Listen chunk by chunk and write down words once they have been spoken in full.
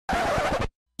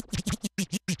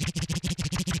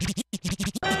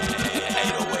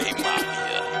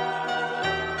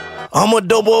I'm a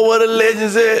dope boy where the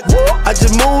legends at. I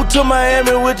just moved to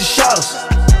Miami with the shotters.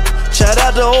 Shout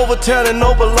out to Overtown and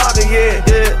Opa-locka, yeah.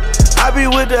 I be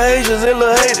with the Asians and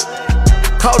Lil Haiti.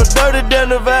 Caught a dirty down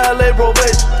the valet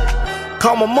probation.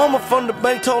 Call my mama from the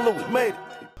bank, told her we made it.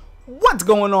 What's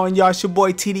going on, y'all? It's your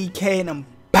boy TDK and I'm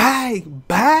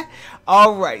back.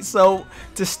 Alright, so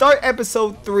to start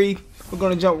episode 3, we're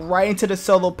going to jump right into the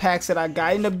solo packs that I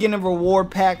got. I ended up getting a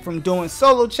reward pack from doing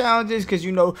solo challenges because,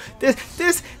 you know,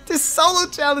 this solo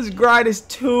challenge grind is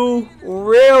too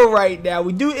real right now.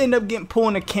 We do end up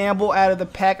pulling a Campbell out of the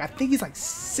pack. I think he's like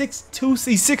 6'2",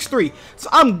 he's 6'3". So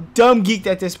I'm dumb geeked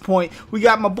at this point. We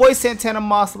got my boy Santana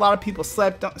Moss. A lot of people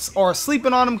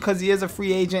sleeping on him because he is a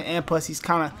free agent, and plus he's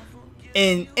kind of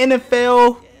in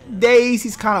NFL days.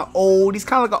 He's kind of old. He's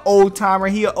kind of like an old timer.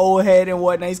 He an old head and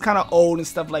whatnot. He's kind of old and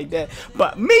stuff like that.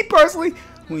 But me personally,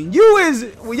 when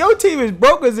your team is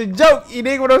broke as a joke, you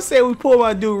dig what I'm saying? We pull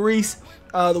my dude Reese,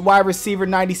 the wide receiver,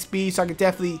 90 speed, so I can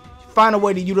definitely find a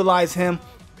way to utilize him.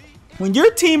 When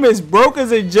your team is broke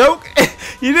as a joke,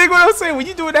 you dig what I'm saying? When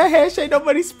you doing that handshake,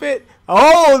 nobody spit.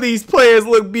 All these players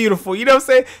look beautiful. You know what I'm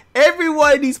saying? Every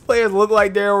one of these players look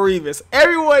like Darrell Revis.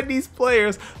 Every one of these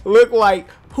players look like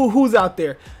who's out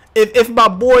there. If my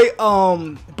boy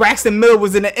Braxton Miller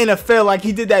was in the NFL like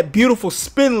he did that beautiful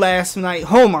spin last night,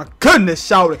 oh my goodness,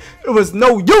 shouted. It was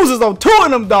no users on 2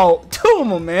 of them, dog. 2 of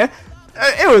them, man.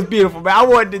 It was beautiful, man. I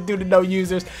wanted to do the no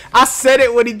users. I said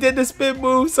it when he did the spin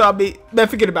move, so man,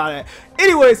 forget about that.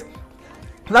 Anyways,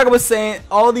 like I was saying,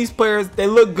 all these players, they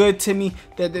look good to me.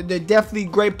 They're definitely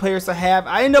great players to have.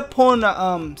 I ended up pulling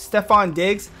Stephon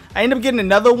Diggs. I ended up getting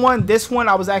another one. This one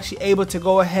I was actually able to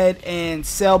go ahead and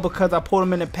sell because I pulled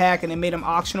them in the pack and they made them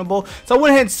auctionable. So I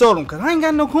went ahead and sold them because I ain't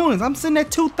got no coins. I'm sitting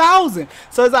at 2,000.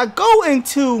 So as I go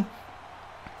into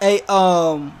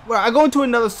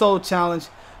another solo challenge,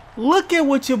 look at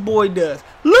what your boy does.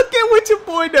 Look at what your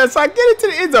boy does. So I get into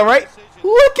the end zone, right?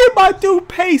 Look at my dude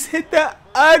Pace hit the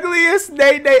ugliest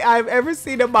nay I've ever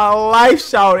seen in my life,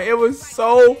 shouted. It was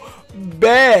so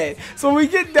bad. So when we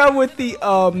get done with the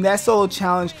that solo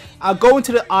challenge, I'll go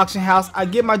into the auction house. I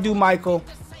get my dude Michael,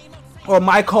 or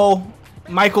Michael,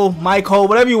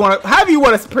 whatever you want, however you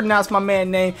want to pronounce my man's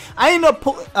name. I end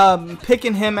up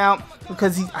picking him out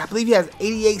because I believe he has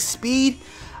 88 speed.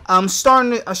 I'm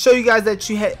starting to show you guys that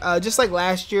you had just like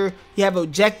last year, you have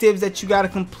objectives that you got to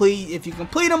complete. If you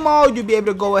complete them all, you'll be able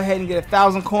to go ahead and get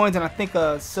 1,000 coins and I think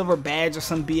a silver badge or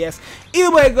some BS.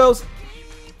 Either way it goes,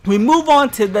 we move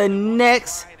on to the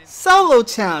next solo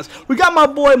challenge. We got my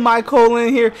boy Michael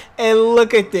in here, and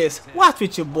look at this. Watch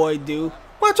what your boy do.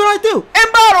 Watch what I do.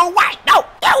 And bottle white, no,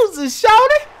 users,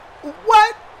 shouted.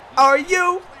 What are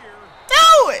you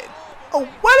doing? Oh,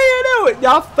 what are you doing?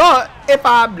 Y'all thought if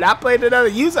I'm not playing another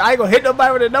user, I ain't gonna hit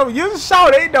nobody with another user.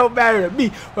 Shout, it don't matter to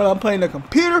me. But I'm playing the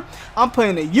computer, I'm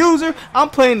playing the user, I'm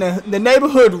playing the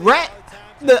neighborhood rat,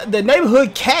 the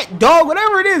neighborhood cat, dog,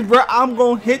 whatever it is, bro. I'm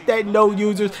gonna hit that no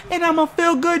users, and I'm gonna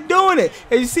feel good doing it.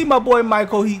 And you see my boy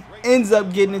Michael, he ends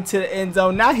up getting into the end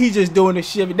zone. Now he's just doing the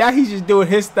shit. Now he's just doing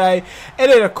his thing.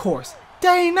 And then of course,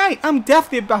 day and night, I'm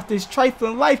definitely about this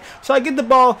trifling life. So I get the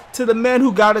ball to the man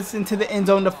who got us into the end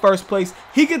zone in the first place.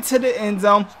 He gets to the end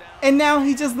zone, and now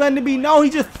he's just letting it be known.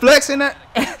 He's just flexing that.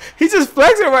 He's just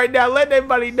flexing right now, letting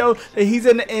everybody know that he's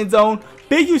in the end zone.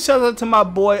 Big huge shout out to my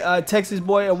boy, Texas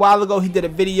boy. A while ago, he did a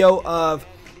video of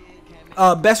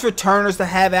best returners to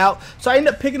have out. So I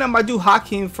ended up picking up my dude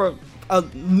Hakeem for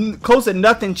close to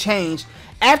nothing change.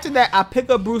 After that, I pick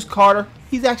up Bruce Carter.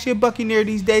 He's actually a Buccaneer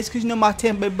these days because, you know, my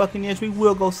Tampa Bay Buccaneers, we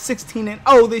will go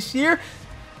 16-0 this year.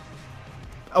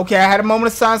 Okay, I had a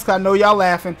moment of silence because I know y'all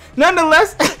laughing.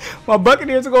 Nonetheless, my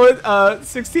Buccaneers are going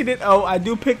 16-0. I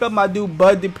do pick up my dude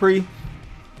Bud Dupree.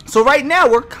 So right now,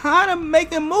 we're kind of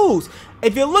making moves.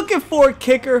 If you're looking for a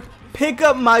kicker, pick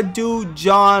up my dude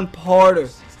John Potter.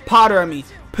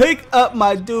 Pick up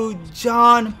my dude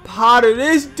John Potter.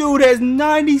 This dude has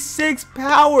 96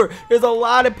 power. There's a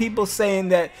lot of people saying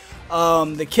that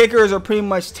the kickers are pretty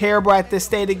much terrible at this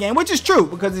state of the game, which is true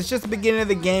because it's just the beginning of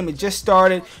the game. It just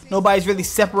started. Nobody's really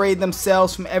separated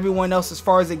themselves from everyone else as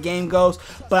far as the game goes.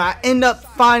 But I end up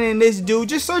finding this dude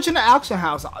just searching the auction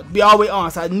house. I'll be all the way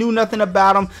honest. I knew nothing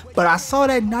about him, but I saw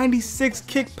that 96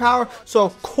 kick power. So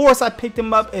of course I picked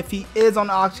him up. If he is on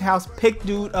the auction house, pick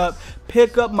dude up.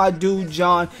 Pick up my dude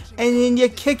John, and then your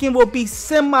kicking will be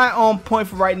semi on point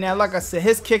for right now. Like I said,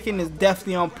 his kicking is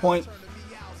definitely on point.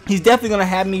 He's definitely going to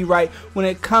have me right when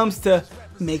it comes to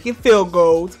making field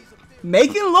goals,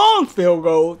 making long field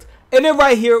goals, And then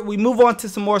right here, we move on to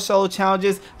some more solo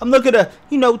challenges. I'm looking to,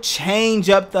 you know, change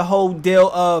up the whole deal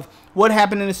of what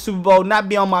happened in the Super Bowl, not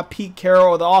be on my Pete Carroll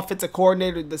or the offensive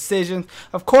coordinator decisions.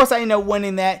 Of course, I end up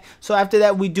winning that. So after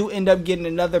that, we do end up getting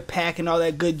another pack and all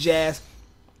that good jazz.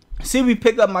 See, we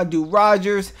pick up my dude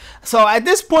Rodgers. So at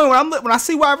this point, when I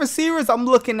see wide receivers, I'm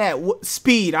looking at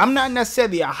speed. I'm not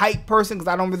necessarily a height person because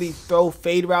I don't really throw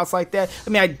fade routes like that.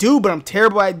 I mean, I do, but I'm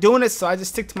terrible at doing it. So I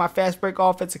just stick to my fast break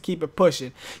offense and keep it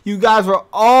pushing. You guys were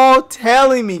all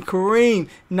telling me, Kareem,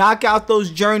 knock out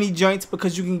those journey joints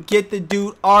because you can get the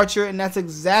dude Archer, and that's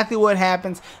exactly what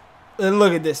happens. And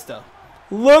look at this stuff.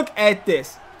 Look at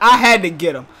this. I had to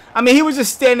get him. I mean, he was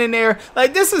just standing there.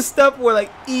 Like, this is stuff where, like,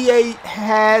 EA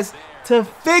has to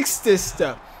fix this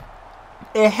stuff.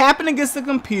 It happened against the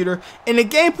computer. And the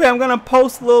gameplay I'm going to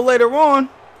post a little later on,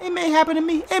 it may happen to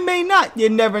me. It may not. You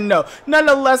never know.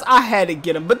 Nonetheless, I had to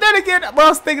get him. But then again, when I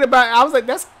was thinking about it, I was like,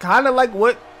 that's kind of like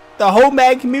what the whole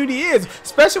Madden community is,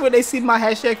 especially when they see my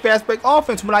hashtag fast break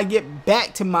offense. When I get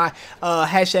back to my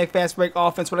hashtag fast break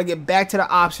offense, when I get back to the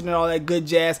option and all that good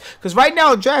jazz. Because right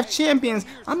now, draft champions,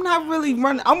 I'm not really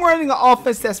running. I'm running an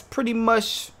offense that's pretty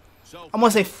much, I'm gonna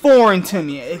say, foreign to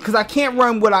me, because I can't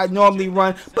run what I normally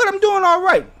run. But I'm doing all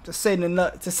right, to say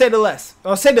the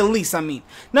least. I mean,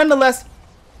 nonetheless,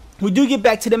 we do get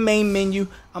back to the main menu.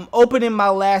 I'm opening my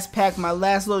last pack, my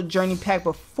last little journey pack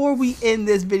before we end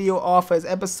this video off as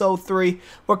episode 3.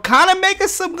 We're kind of making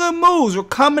some good moves. We're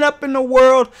coming up in the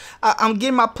world. I'm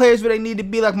getting my players where they need to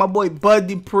be, like my boy Bud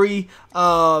Dupree,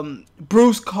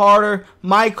 Bruce Carter,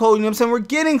 Michael. You know what I'm saying? We're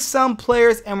getting some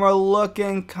players and we're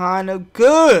looking kind of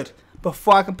good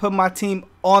before I can put my team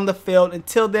on the field.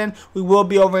 Until then, we will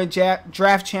be over in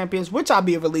Draft Champions, which I'll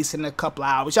be releasing in a couple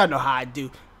of hours. Y'all know how I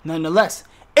do. Nonetheless,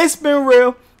 it's been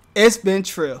real. It's been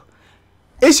trill.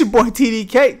 It's your boy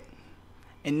TDK,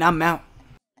 and I'm out.